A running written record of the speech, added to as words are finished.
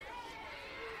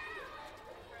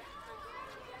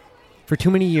For too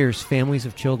many years, families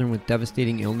of children with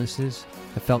devastating illnesses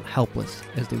have felt helpless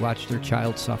as they watch their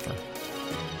child suffer.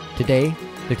 Today,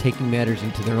 they're taking matters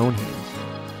into their own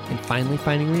hands and finally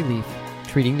finding relief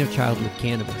treating their child with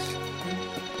cannabis.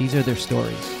 These are their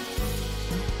stories.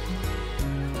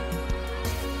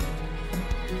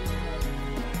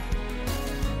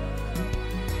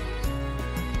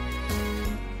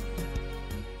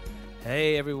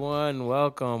 Hey everyone,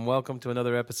 welcome to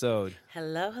another episode.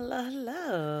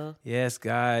 Hello. Yes,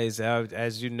 guys,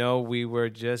 as you know, we were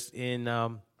just in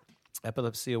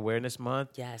Epilepsy Awareness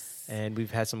Month. Yes. And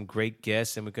we've had some great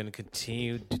guests, and we're going to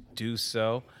continue to do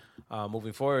so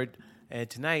moving forward. And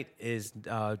tonight is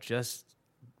just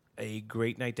a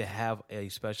great night to have a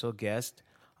special guest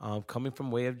coming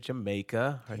from way of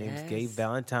Jamaica. Her name is Gaye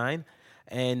Valentine.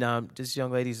 And this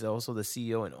young lady is also the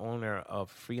CEO and owner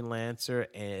of Freelancer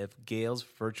and Gail's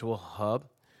Virtual Hub.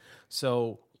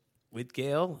 So with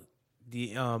Gail,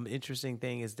 the interesting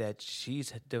thing is that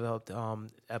she's developed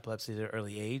epilepsy at an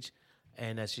early age.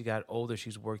 And as she got older,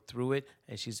 she's worked through it,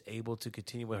 and she's able to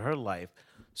continue with her life.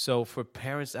 So for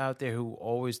parents out there who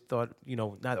always thought,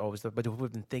 not always thought, but who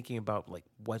have been thinking about, like,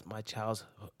 what my child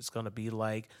is going to be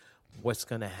like, what's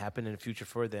going to happen in the future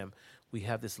for them, we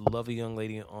have this lovely young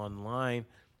lady online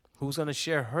who's going to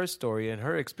share her story and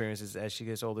her experiences as she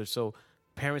gets older. So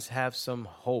parents have some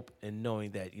hope in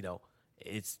knowing that,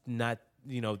 it's not,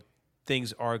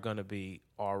 things are going to be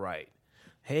all right.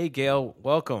 Hey, Gail,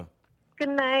 welcome. Good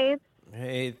night.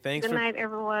 Hey, thanks. Good night,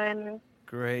 everyone.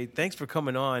 Great. Thanks for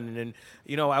coming on. And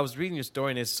then, I was reading your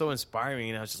story, and it's so inspiring.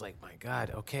 And I was just like, my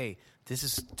God, okay, this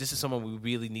is someone we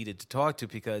really needed to talk to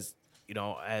because,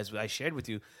 as I shared with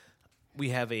you, we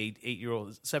have a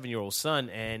 7-year-old son,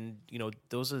 and,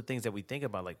 those are the things that we think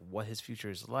about, like what his future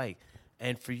is like.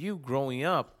 And for you growing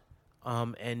up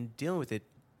and dealing with it,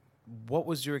 what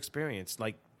was your experience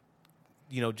like,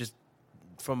 just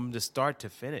from the start to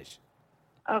finish?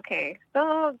 Okay,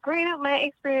 so growing up, my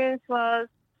experience was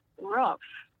rough.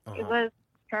 Uh-huh. It was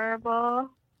terrible.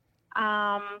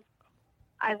 As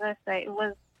I say, it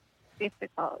was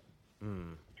difficult.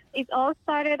 Mm. It all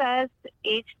started as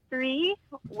age 3,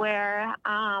 where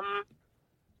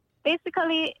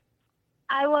basically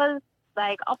I was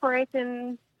like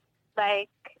operating like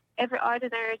every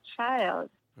ordinary child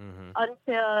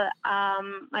until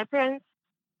my parents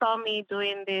saw me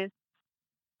doing this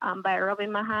by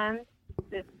rubbing my hands,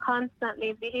 this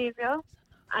constantly behavior,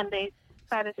 and they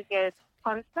started to get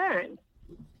concerned,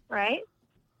 right?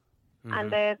 Mm-hmm.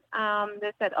 And then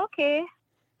they said, okay,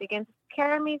 begin to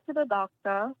carry me to the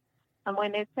doctor. And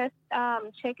when they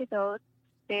check it out,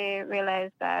 they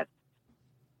realized that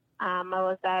I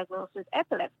was diagnosed with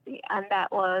epilepsy, and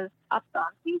that was uptown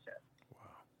seizure.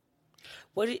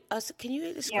 Wow. Can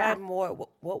you describe more?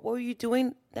 What were you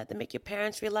doing to make your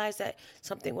parents realize that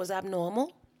something was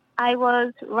abnormal? I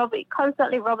was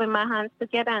constantly rubbing my hands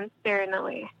together and staring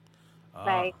away,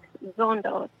 like zoned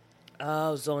out.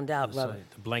 Oh, zoned out. So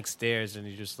the blank stares, and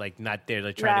you're just like not there.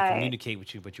 They're trying to communicate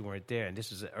with you, but you weren't there. And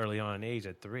this was early on in age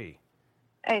at 3.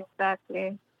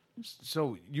 Exactly.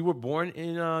 So you were born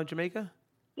in Jamaica?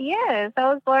 Yes,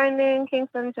 I was born in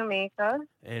Kingston, Jamaica.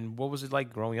 And what was it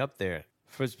like growing up there?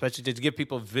 Especially to give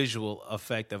people a visual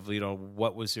effect of,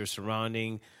 what was your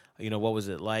surrounding, what was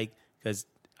it like? Because,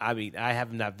 I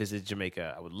have not visited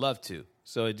Jamaica. I would love to.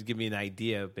 So it'd give me an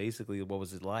idea, basically, what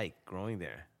was it like growing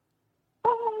there?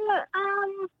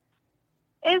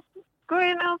 It's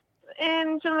growing up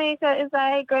in Jamaica is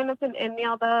like growing up in any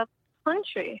other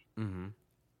country. Mm-hmm.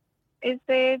 It's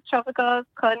a tropical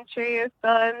country,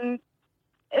 so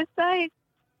it's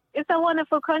a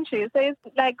wonderful country. So it's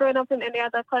like growing up in any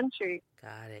other country.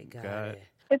 Got it.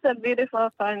 It's a beautiful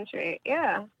country,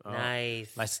 yeah.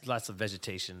 Nice. Lots of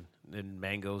vegetation and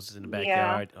mangoes in the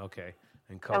backyard. Yeah. Okay.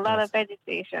 And coconuts. A lot of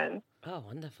vegetation. Oh,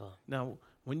 wonderful. Now,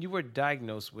 when you were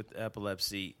diagnosed with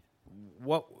epilepsy,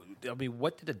 what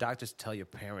did the doctors tell your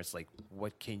parents? Like,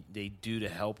 what can they do to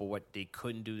help or what they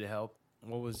couldn't do to help?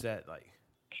 What was that like?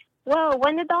 Well,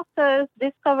 when the doctors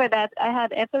discovered that I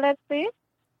had epilepsy,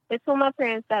 they told my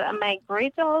parents that I might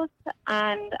break out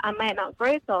and I might not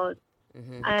break out.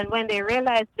 Mm-hmm. And when they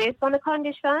realized, based on the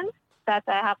condition, that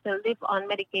I have to live on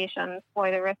medication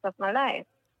for the rest of my life.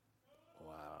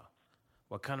 Wow.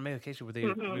 What kind of medication were they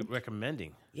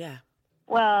recommending? Yeah.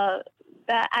 Well,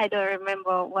 that I don't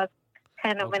remember what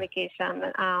kind of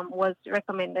medication was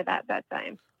recommended at that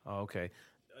time. Oh, okay.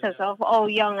 Because of how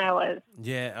young I was.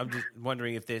 Yeah, I'm just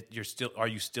wondering if are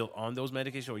you still on those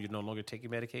medications or you're no longer taking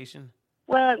medication?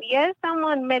 Well, yes, I'm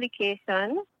on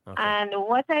medication. Okay. And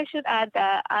what I should add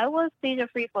that I was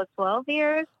seizure-free for 12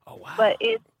 years. Oh, wow. But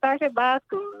it started back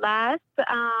last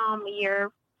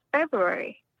year,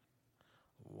 February.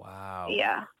 Wow.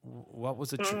 Yeah. What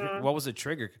was the what was the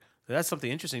trigger? That's something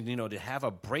interesting, to have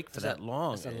a break for that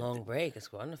long. It's a long break.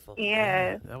 It's wonderful.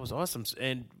 Yes. That was awesome.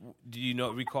 And do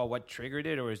you recall what triggered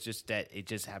it, or is just that it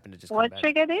just happened to just come What back?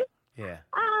 triggered it? Yeah.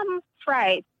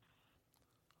 Fright.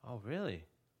 Oh, really?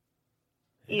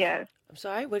 Yes. I'm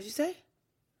sorry. What did you say?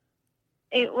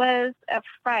 It was a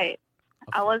fright.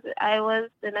 I was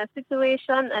in a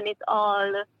situation and it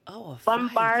all Oh, a fight.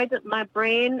 bombarded my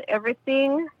brain,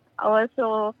 everything. I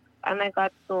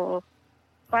got so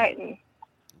frightened.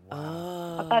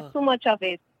 Oh. I got too much of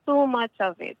it.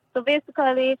 So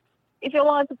basically, if you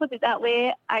want to put it that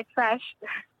way, I crashed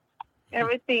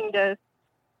everything. Just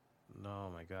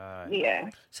Oh my God. yeah.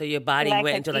 So your body Like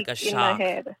went a into like a tick in my shock.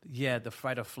 head. Yeah, the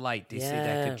fight or flight. They say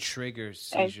that Yeah. could trigger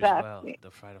seizures as well. Exactly. The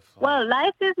fight or flight. Well,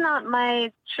 life is not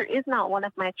is not one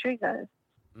of my triggers.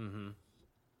 Mm-hmm.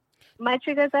 My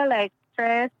triggers are like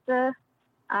stress,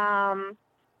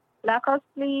 lack of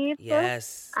sleep.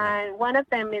 Yes. And one of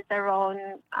them is around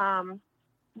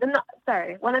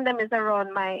one of them is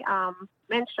around my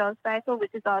menstrual cycle,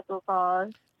 which is also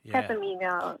called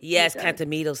catamenial. Yes, seizures.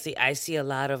 catamenial. See, I see a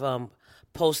lot of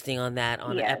posting on that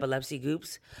on the Yes. epilepsy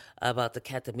groups about the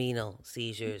catamenial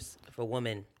seizures for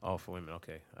women. Oh, for women.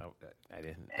 Okay.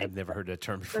 I've never heard that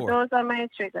term So before. those are my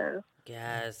triggers.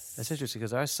 Yes. That's interesting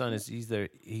because our son is either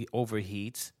he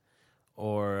overheats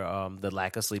or the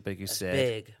lack of sleep, like you That's said.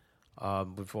 big.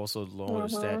 We've also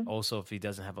noticed that also if he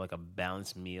doesn't have like a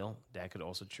balanced meal, that could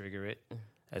also trigger it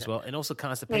as well. And also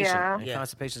constipation. Yeah. And Yeah.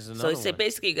 constipation is So another you say one.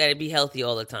 basically you got to be healthy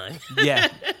all the time. Yeah.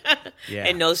 Yeah.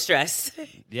 And no stress.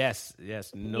 Yes.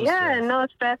 No Yeah, stress. no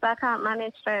stress. I can't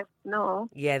manage stress. No.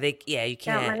 Yeah, you Can't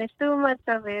can't. manage too much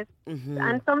of it. Mhm.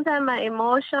 And sometimes my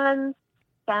emotions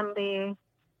can be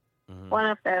one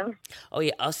of them. Oh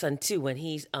yeah, our son too. When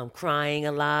he's crying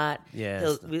a lot,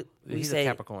 Yes. we He's say a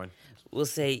Capricorn. we'll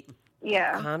say,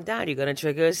 Yeah. "Calm down, you're gonna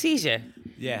trigger a seizure."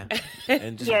 Yeah.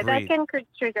 And just Yeah, that breathe. can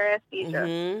trigger a seizure.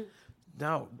 Mhm.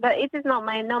 Now, But it is not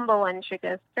my number one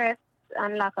trigger. Stress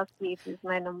and lack of sleep is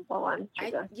my number one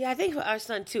trigger. I think for our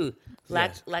son too,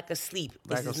 Yes. lack of sleep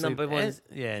lack is of his sleep. number one.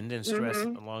 And then stress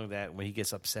along that when he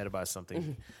gets upset about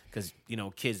something. Because,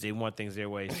 kids, they want things their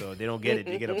way, so they don't get it.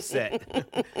 They get upset.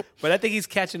 But I think he's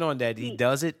catching on that. He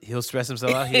does it. He'll stress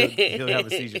himself out. He'll have a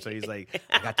seizure. So he's like,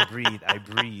 I got to breathe. I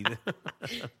breathe.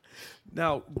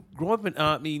 Now,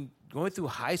 going through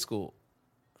high school,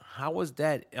 how was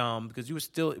that? Because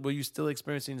were you still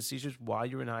experiencing the seizures while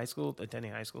you were in high school,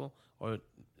 attending high school or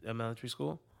elementary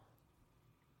school?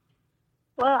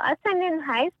 Well, attending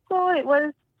high school,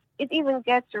 it even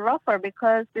gets rougher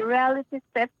because the reality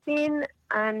steps in,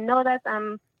 and know that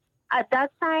I'm at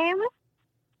that time.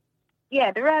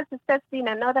 Yeah, the reality steps in,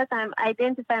 and know that I'm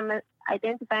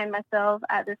identifying myself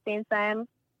at the same time.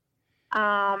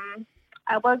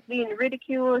 I was being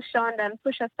ridiculed, shunned, and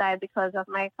pushed aside because of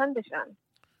my condition.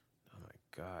 Oh my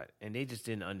God! And they just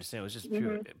didn't understand. It was just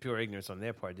pure ignorance on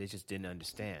their part. They just didn't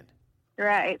understand.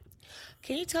 Right.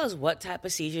 Can you tell us what type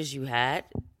of seizures you had?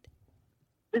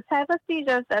 The type of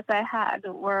seizures that I had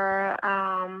were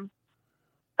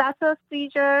status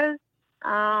seizures,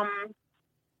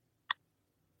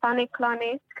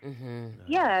 tonic-clonic. Mm-hmm.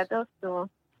 Yeah, those two.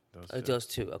 Those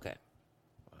two. Okay.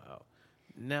 Wow.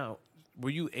 Now, were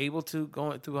you able to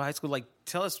go through high school? Like,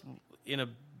 tell us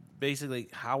basically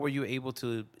how were you able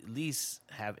to at least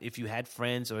have, if you had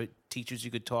friends or teachers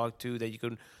you could talk to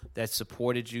that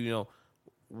supported you?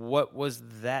 What was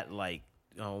that like?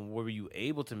 Were you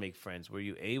able to make friends? Were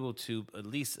you able to at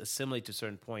least assimilate to a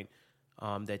certain point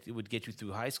that it would get you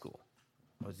through high school,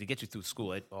 or to get you through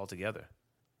school altogether?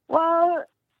 Well,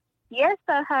 yes,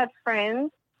 I had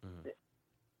friends.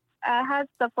 I had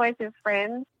supportive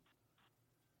friends.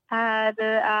 Had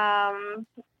a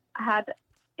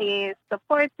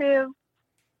supportive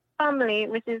family,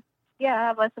 which is I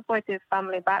have a supportive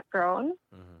family background.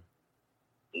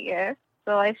 Yes,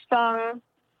 so a strong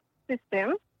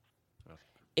system.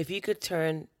 If you could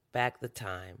turn back the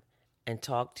time and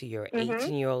talk to your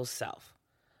 18-year-old self,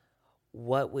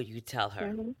 what would you tell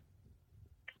her?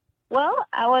 Well,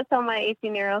 I would tell my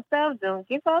 18-year-old self, don't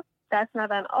give up. That's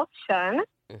not an option.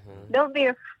 Don't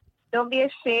be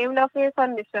ashamed of your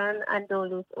condition, and don't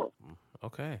lose hope.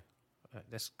 Okay,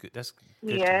 that's good. That's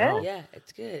good Yeah. to know. Yeah,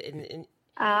 it's good.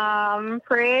 And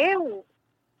Pray.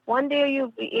 One day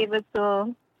you'll be able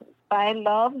to buy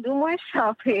love, do more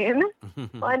shopping.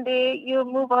 One day you'll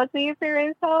move out to your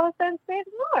parents' house and save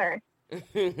more.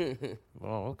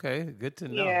 Well, okay, good to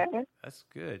know. Yeah. That's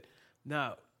good.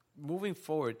 Now, moving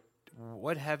forward,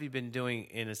 what have you been doing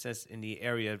in a sense in the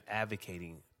area of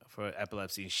advocating for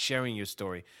epilepsy and sharing your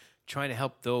story? trying to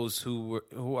help those who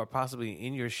are possibly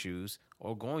in your shoes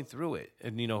or going through it,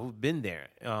 and who've been there.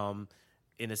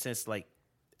 In a sense, like,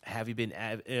 have you been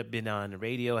on the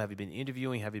radio? Have you been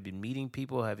interviewing? Have you been meeting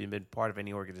people? Have you been part of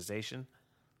any organization?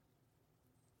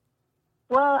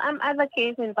 Well, I'm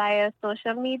advocating via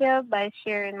social media by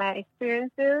sharing my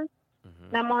experiences.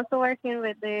 And I'm also working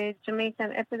with the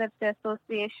Jamaican Epilepsy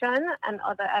Association and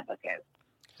other advocates.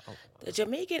 The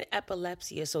Jamaican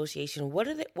Epilepsy Association, what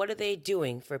are they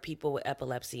doing for people with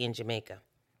epilepsy in Jamaica?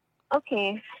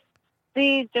 Okay.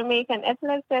 The Jamaican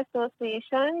Epilepsy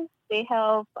Association, they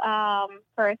help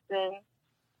persons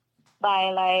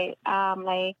by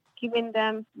like giving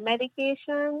them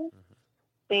medication.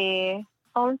 They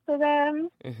counsel them.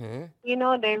 They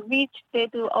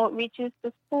do outreaches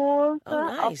to schools,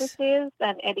 offices,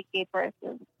 and educate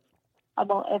persons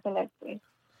about epilepsy.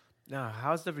 Now,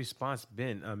 how's the response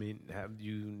been? I mean, have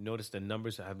you noticed the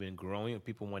numbers have been growing of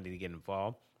people wanting to get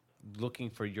involved, looking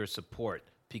for your support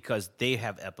because they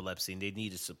have epilepsy and they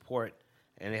need support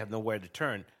and they have nowhere to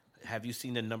turn? Have you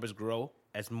seen the numbers grow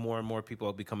as more and more people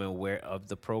are becoming aware of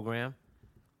the program,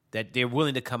 that they're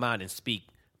willing to come out and speak?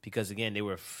 Because, again, they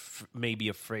were maybe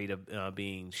afraid of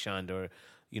being shunned or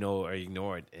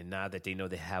ignored. And now that they know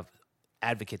they have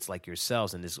advocates like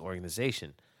yourselves in this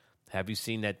organization, have you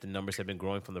seen that the numbers have been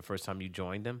growing from the first time you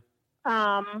joined them?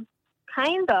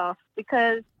 Kind of,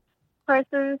 because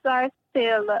persons are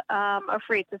still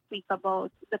afraid to speak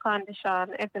about the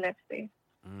condition epilepsy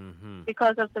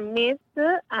because of the myth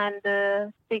and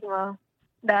the stigma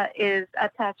that is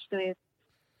attached to it.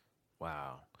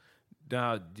 Wow.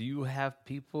 Now, do you have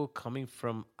people coming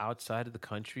from outside of the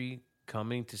country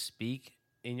coming to speak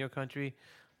in your country,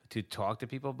 to talk to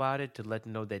people about it, to let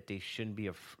them know that they shouldn't be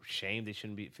ashamed, they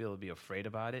shouldn't be afraid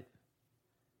about it?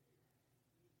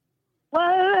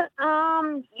 Well,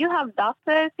 you have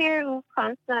doctors here who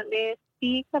constantly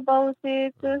speak about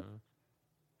it.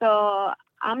 So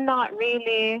I'm not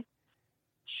really,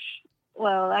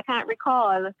 I can't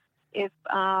recall if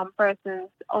persons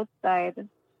outside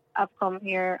have come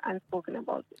here and spoken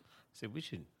about it. See, we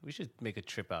should make a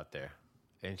trip out there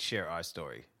and share our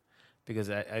story, because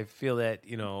I feel that,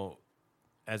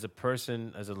 as a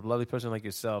person, as a lovely person like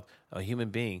yourself, a human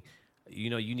being,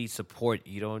 you need support.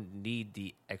 You don't need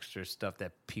the extra stuff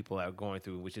that people are going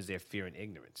through, which is their fear and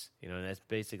ignorance. And that's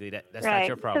basically that's right. Not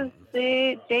your problem.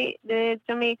 The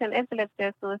Jamaican Epilepsy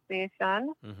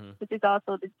Association, which is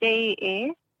also the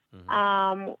JEA,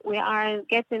 we aren't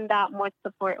getting that much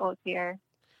support out here.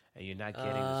 And you're not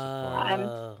getting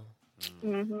the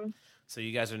support. So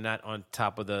you guys are not on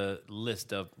top of the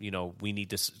list of, we need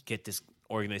to get this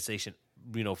organization,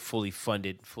 fully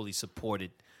funded, fully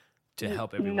supported to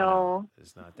help everyone. No.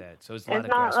 It's not that. So it's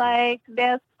not like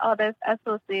there's other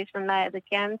associations like the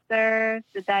cancer,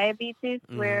 the diabetes,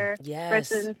 where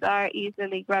persons are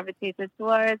easily gravitated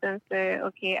towards and say,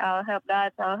 okay, I'll help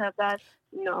that.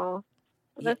 No.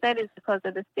 As I said, it's because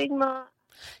of the stigma.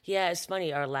 Yeah, it's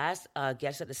funny. Our last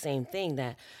guest said the same thing,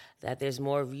 that there's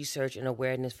more research and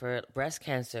awareness for breast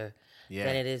cancer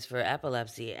than it is for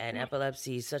epilepsy, and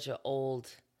epilepsy is such an old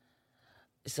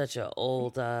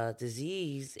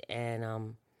disease,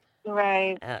 and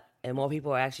and more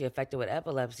people are actually affected with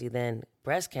epilepsy than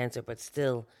breast cancer, but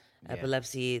still,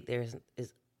 epilepsy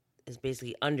is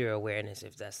basically under awareness,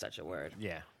 if that's such a word.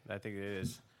 Yeah, I think it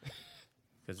is,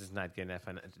 because it's not getting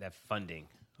that funding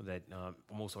that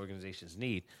most organizations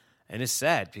need. And it's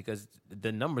sad because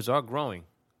the numbers are growing.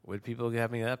 With people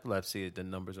having epilepsy, the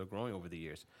numbers are growing over the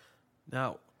years.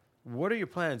 Now, what are your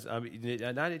plans? Now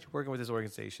that you're working with this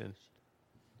organization,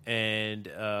 and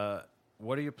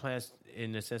what are your plans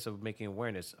in the sense of making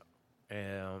awareness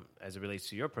as it relates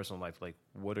to your personal life? Like,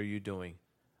 what are you doing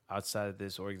outside of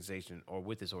this organization or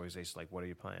with this organization? Like, what are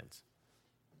your plans?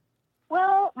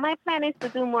 Well, my plan is to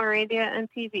do more radio and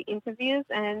TV interviews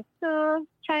and to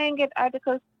try and get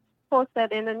articles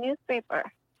posted in the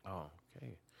newspaper. Oh,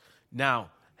 okay. Now,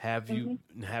 have you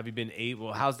been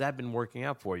able? How's that been working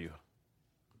out for you?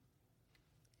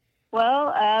 Well,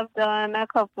 I've done a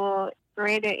couple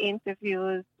radio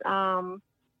interviews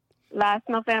last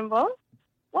November.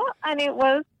 Well, and it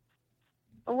was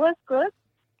good.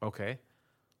 Okay.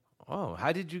 Oh,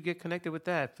 how did you get connected with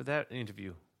that for that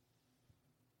interview?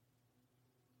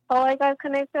 Oh, I got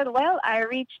connected. Well, I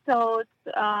reached out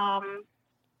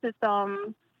to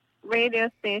some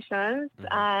radio stations,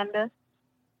 and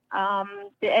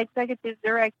the executive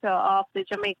director of the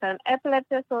Jamaican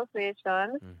Epilepsy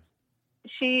Association,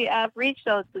 she reached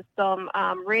out to some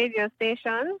radio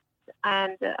stations,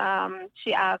 and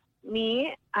she asked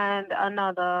me and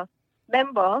another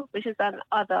member, which is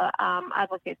another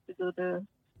advocate, to do the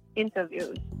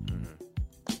interviews.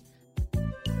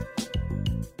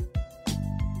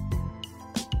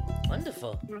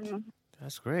 Wonderful. Mm-hmm.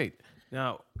 That's great.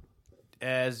 Now,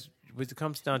 as it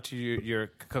comes down to your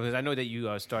because I know that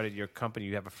you started your company,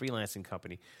 you have a freelancing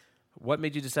company. What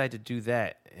made you decide to do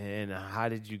that, and how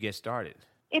did you get started?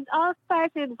 It all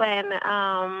started when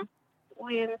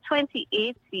in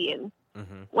 2018,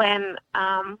 when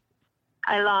I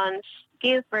launched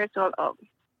Gaze Virtual Hub.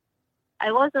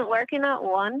 I wasn't working at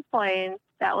one point.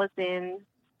 That was in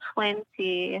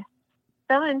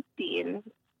 2017.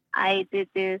 I did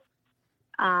this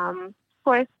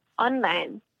course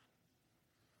online,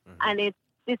 and it's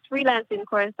this freelancing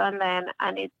course online,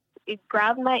 and it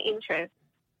grabbed my interest.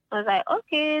 I was like,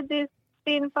 okay, this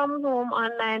thing from home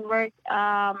online work,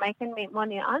 I can make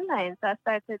money online. So I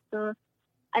started to,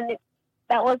 and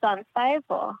that was on Fiverr.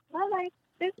 I was like,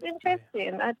 this is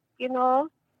interesting. I'm like,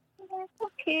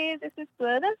 okay, this is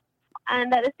good.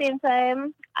 And at the same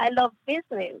time, I love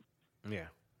business. Yeah.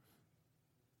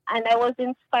 And I was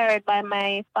inspired by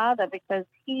my father because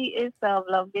he himself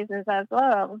loved business as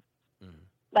well,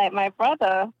 like my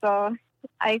brother. So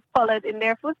I followed in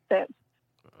their footsteps.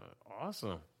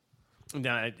 Awesome.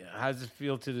 Now, how does it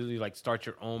feel to start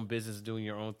your own business, doing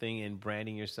your own thing, and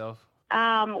branding yourself?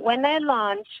 When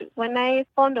I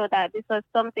found out that this was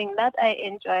something that I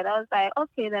enjoyed, I was like,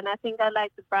 okay, then I think I'd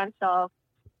like to branch off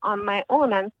on my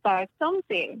own and start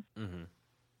something.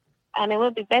 And it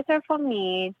would be better for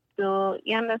me to,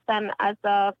 you understand, as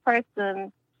a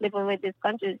person living with this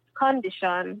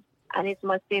condition, and it's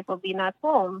much safer being at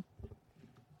home.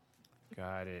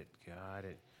 Got it.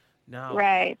 Now,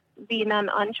 right, being an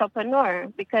entrepreneur,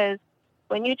 because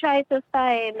when you try to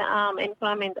find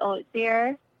employment out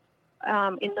there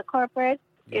in the corporate,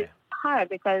 it's hard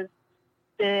because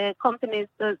the companies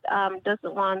doesn't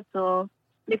want to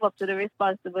live up to the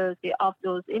responsibility of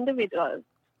those individuals.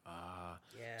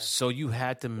 So you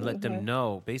had to let them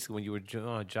know, basically, when you were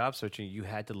job searching, you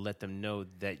had to let them know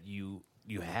that you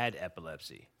had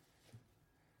epilepsy.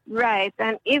 Right,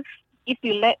 and if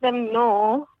you let them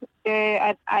know,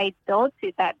 I doubt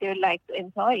it that they'd like to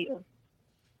employ you.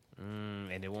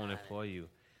 And they won't employ you.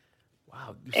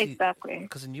 Wow. Exactly.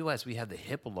 Because in the U.S. we have the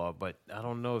HIPAA law, but I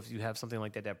don't know if you have something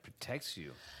like that protects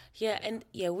you. Yeah, and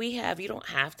we have. You don't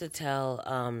have to tell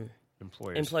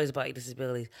employers about your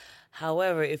disabilities.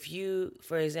 However, if you,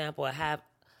 for example, have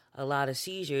a lot of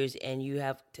seizures and you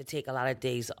have to take a lot of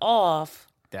days off,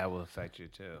 that will affect you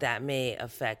too. That may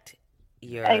affect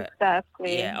your or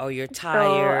you're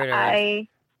tired. So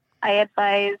I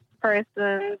advise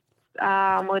persons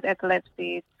with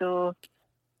epilepsy to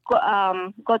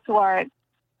go towards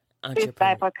this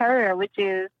type of career, which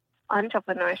is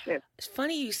entrepreneurship. It's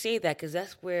funny you say that because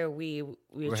that's where we're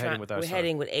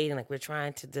heading with Aiden. Like we're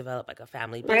trying to develop like a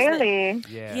family business. Really?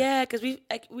 Yeah, because we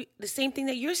the same thing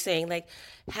that you're saying, like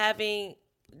having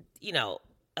a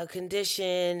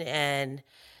condition, and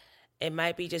it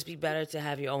might be better to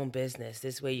have your own business.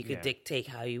 This way you could dictate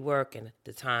how you work and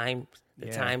the time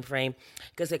frame.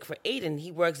 Because like for Aiden,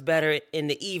 he works better in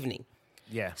the evening.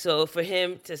 Yeah. So for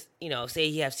him to say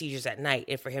he has seizures at night,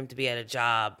 and for him to be at a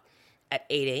job at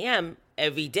 8 a.m.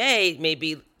 every day,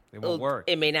 maybe it won't work.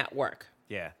 It may not work.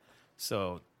 Yeah.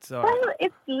 So well,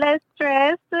 it's less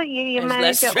stress. You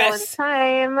manage your own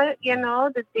time.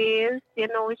 The days. You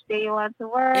know which day you want to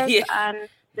work and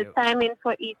the timing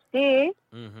for each day.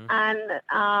 And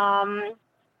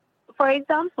for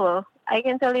example, I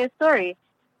can tell you a story.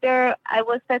 I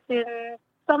was setting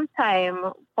some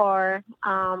time for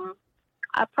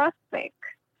a prospect,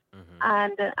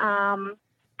 and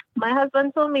my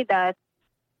husband told me that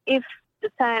if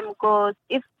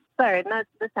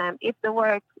the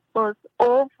work goes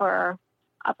over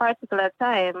a particular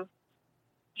time,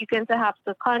 you can have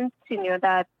to continue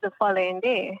that the following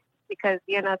day because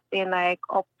you're not staying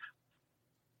up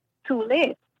too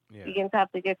late. Yeah. You can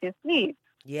have to get your sleep.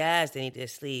 Yes, they need their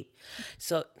sleep.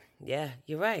 So yeah,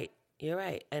 you're right. You're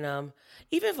right. And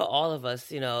even for all of us,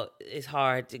 it's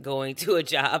hard to going to a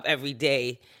job every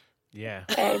day. Yeah.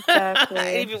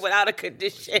 Exactly. Even without a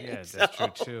condition. Yeah, that's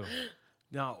true too.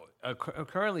 Now,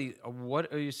 currently,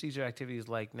 what are your seizure activities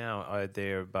like now? Are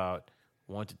they about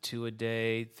 1 to 2 a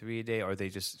day, 3 a day? Or are they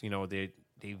just,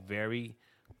 they vary,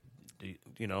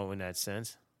 in that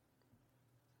sense?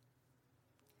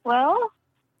 Well,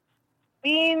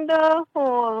 being the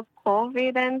whole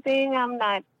COVID and thing, I'm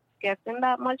not getting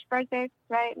that much projects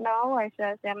right now. Or should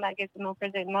I say I'm not getting no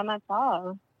project, none at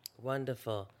all.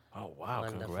 Wonderful. Oh, wow.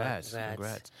 Congrats.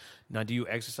 Now, do you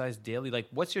exercise daily? Like,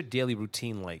 what's your daily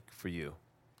routine like for you?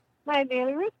 My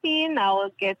daily routine, I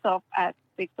will get up at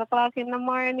 6 o'clock in the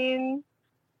morning.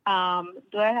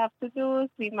 Do I have to do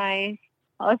see my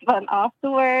husband off to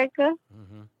work?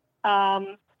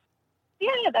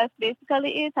 Yeah, that's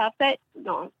basically it.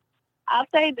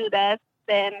 after I do that,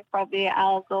 then probably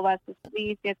I'll go back to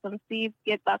sleep, get some sleep,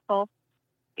 get back up.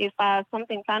 If I have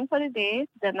something planned for the day,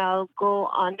 then I'll go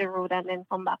on the road and then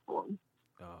come back home.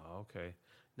 Oh, okay.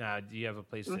 Now, do you have a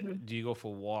place? Do you go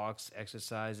for walks,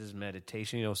 exercises,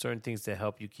 meditation? Certain things to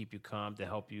help you keep you calm, to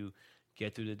help you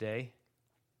get through the day.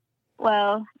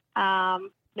 Well,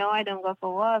 no, I don't go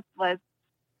for walks, but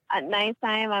at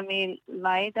nighttime I may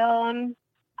lie down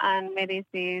and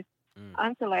meditate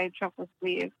until I drop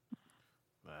asleep.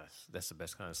 That's the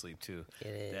best kind of sleep too. It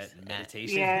is. That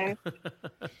meditation. Yeah.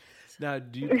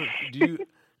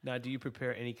 Now, do you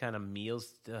prepare any kind of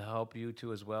meals to help you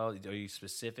too as well? Are you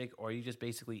specific, or you just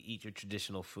basically eat your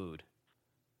traditional food?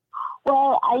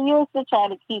 Well, I used to try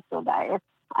the keto diet.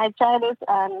 I tried it,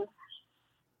 and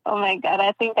oh my God,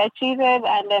 I think I cheated,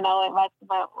 and then I went back to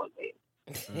my old ways.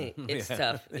 It's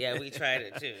tough. Yeah, we tried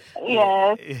it too.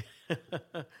 Yes,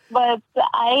 but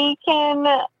I can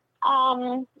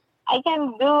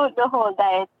do the whole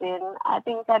diet thing. I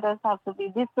think I just have to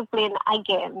be disciplined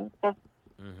again.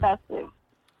 That's it.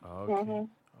 Okay.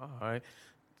 All right.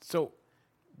 So,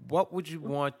 what would you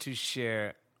want to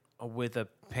share with a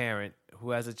parent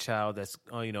who has a child that's,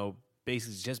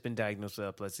 basically just been diagnosed with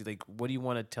epilepsy? Like, what do you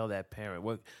want to tell that parent?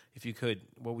 What, if you could,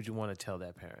 what would you want to tell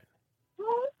that parent?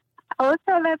 I would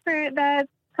tell that parent that,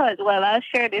 I'll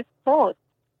share this quote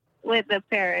with the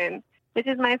parent, which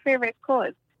is my favorite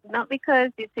quote. Not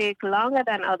because you take longer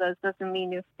than others doesn't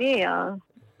mean you fail.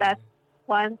 That's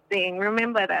one thing.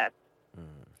 Remember that.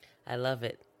 I love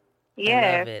it. Yeah.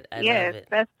 I love it. I love it.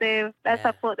 That's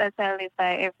a quote that I live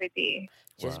by every day.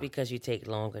 Just because you take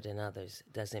longer than others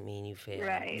doesn't mean you fail.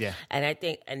 Right. Yeah. And I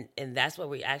think, and that's what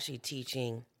we're actually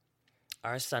teaching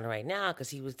our son right now,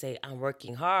 because he would say, I'm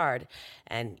working hard,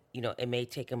 and it may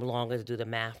take him longer to do the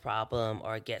math problem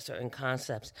or get certain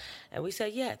concepts. And we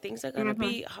said, yeah, things are going to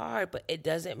be hard, but it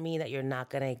doesn't mean that you're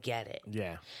not going to get it.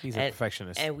 Yeah, he's a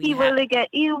perfectionist. And he will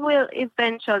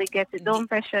eventually get it. Don't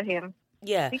pressure him.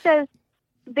 Yeah. Because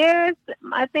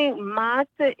I think math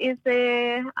is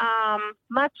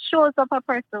math shows up a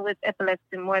person with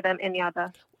epilepsy more than any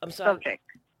other subject.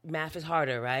 Math is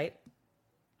harder, right?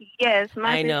 Yes,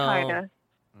 math is harder.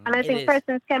 And I think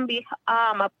persons can be,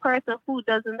 a person who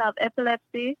doesn't have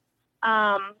epilepsy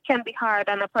can be hard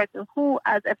on a person who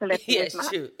has epilepsy. Yeah,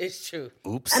 it's true.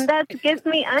 Oops. And that gets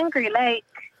me angry. Like,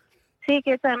 take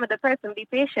your time with the person, be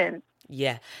patient.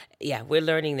 Yeah, we're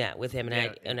learning that with him,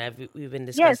 and we've been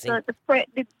discussing. Yes, so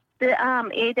the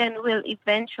Aiden will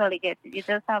eventually get it. You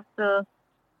just have to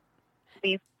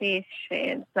be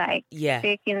patient,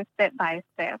 taking step by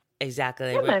step.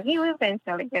 Exactly. Yeah, he will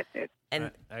eventually get it.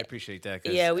 And I appreciate that.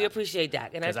 Yeah, we appreciate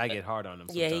that. Because I get hard on him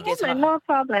sometimes. Yeah, he gets hard. No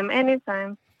problem,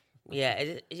 anytime.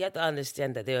 Yeah, you have to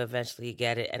understand that they'll eventually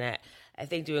get it. And I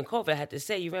think during COVID, I had to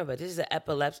say, you remember, this is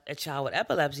a child with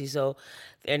epilepsy, so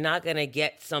they're not going to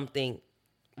get something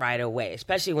right away,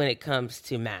 especially when it comes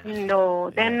to math. No,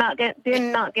 they're not going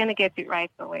to get it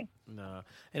right away. No.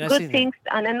 And good things,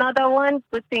 and another one,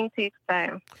 good thing takes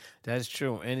time. That's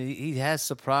true. And he has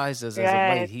surprised us as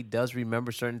of late. He does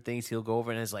remember certain things. He'll go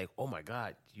over and it's like, oh my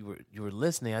God, you were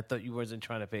listening. I thought you wasn't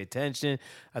trying to pay attention.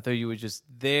 I thought you were just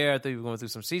there. I thought you were going through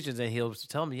some seizures. And he'll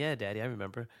tell me, yeah, Daddy, I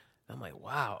remember. And I'm like,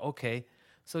 wow, okay.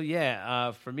 So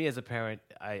for me as a parent,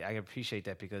 I appreciate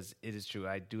that because it is true.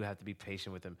 I do have to be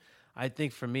patient with him. I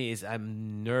think for me is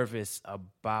I'm nervous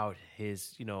about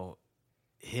his,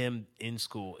 him in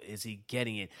school. Is he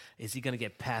getting it? Is he going to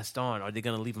get passed on? Are they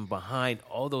going to leave him behind?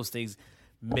 All those things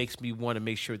makes me want to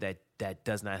make sure that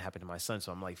does not happen to my son.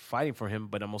 So I'm like fighting for him,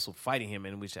 but I'm also fighting him,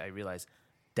 in which I realize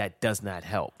that does not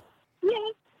help. Yeah,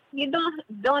 you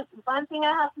don't. One thing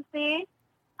I have to say,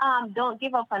 don't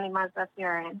give up on him as a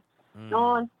parent.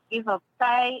 Don't give up.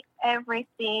 Try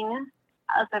everything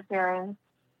as a parent.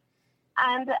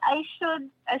 And I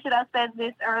should have said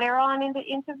this earlier on in the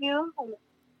interview.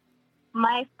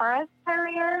 My first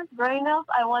career growing up,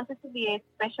 I wanted to be a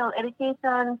special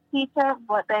education teacher,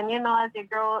 but then, as you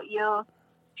grow, you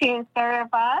change career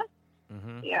paths.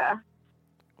 Mm-hmm. Yeah.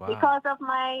 Wow. Because of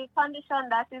my condition,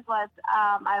 that is what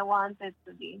I wanted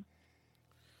to be.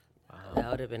 Wow.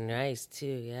 That would have been nice, too.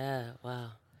 Yeah.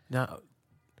 Wow.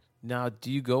 Now, do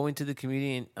you go into the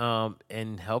community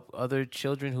and help other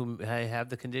children who have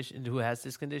the condition, who has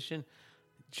this condition,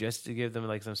 just to give them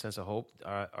like some sense of hope?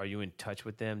 Are you in touch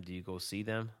with them? Do you go see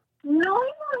them? No.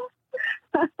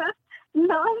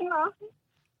 No.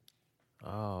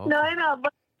 Oh. Okay. No.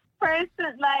 But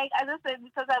person, like as I said,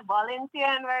 because I volunteer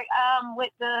and work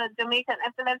with the Jamaican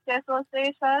Epilepsy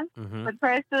Association, with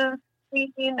persons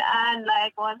speaking and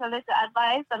like want a little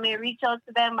advice, I may reach out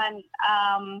to them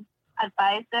and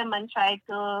advise them and try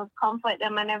to comfort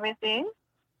them and everything.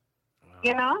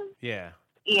 You know? Yeah.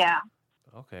 Yeah.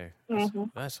 Okay.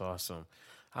 That's awesome.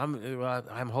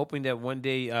 I'm hoping that one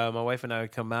day my wife and I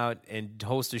would come out and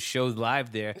host a show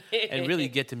live there and really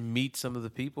get to meet some of the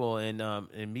people and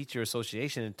meet your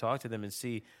association and talk to them and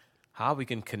see how we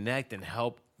can connect and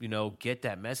help, get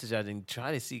that message out and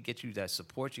try to get you that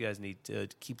support you guys need to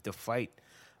keep the fight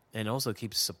and also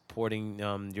keep supporting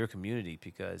your community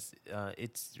because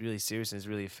it's really serious and it's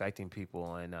really affecting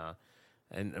people and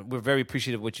we're very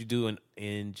appreciative of what you do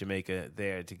in Jamaica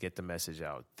there to get the message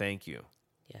out. Thank you.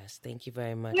 Yes, thank you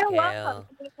very much, You're Gail. welcome.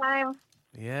 Anytime.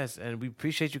 Yes, and we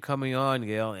appreciate you coming on,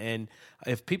 Gail. And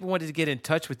if people wanted to get in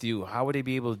touch with you, how would they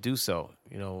be able to do so?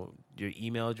 Your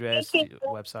email address, your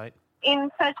website? In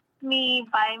touch with me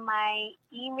by my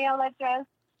email address,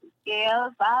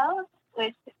 gailval,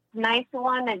 which is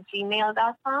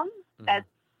nice1@gmail.com. That's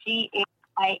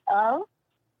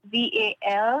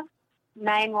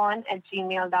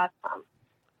GAILVAL91@gmail.com.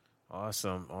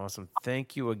 Awesome.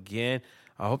 Thank you again.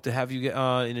 I hope to have you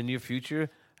in the near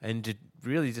future and to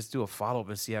really just do a follow-up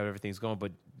and see how everything's going.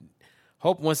 But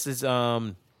hope once this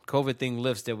COVID thing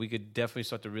lifts that we could definitely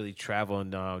start to really travel,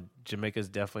 and Jamaica's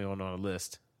definitely on our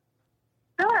list.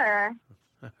 Sure.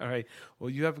 All right. Well,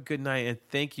 you have a good night, and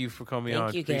thank you for coming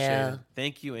on. Thank you, Appreciate Gail. it.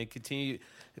 Thank you, and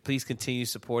please continue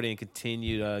supporting and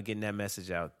continue getting that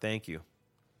message out. Thank you.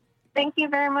 Thank you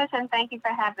very much, and thank you for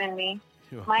having me.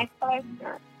 My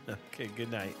pleasure. Okay,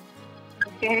 good night.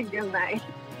 Okay, good night.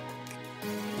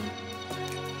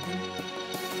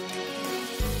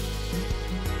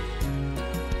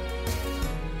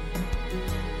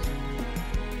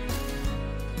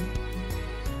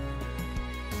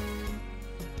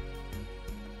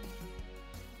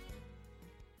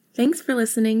 Thanks for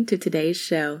listening to today's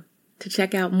show. To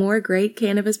check out more great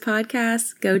cannabis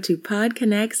podcasts, go to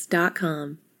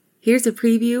podconnects.com. Here's a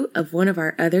preview of one of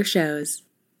our other shows.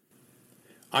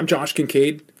 I'm Josh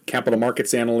Kincaid, capital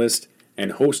markets analyst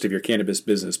and host of your cannabis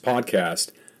business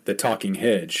podcast, The Talking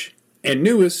Hedge, and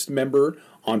newest member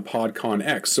on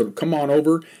PodConX. So come on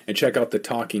over and check out The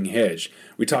Talking Hedge.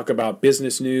 We talk about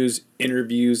business news,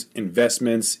 interviews,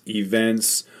 investments,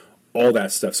 events, all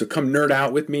that stuff. So come nerd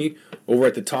out with me over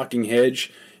at The Talking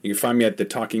Hedge. You can find me at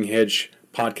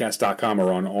thetalkinghedgepodcast.com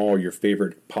or on all your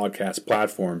favorite podcast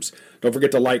platforms. Don't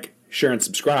forget to like, share, and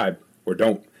subscribe, or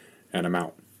don't, and I'm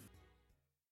out.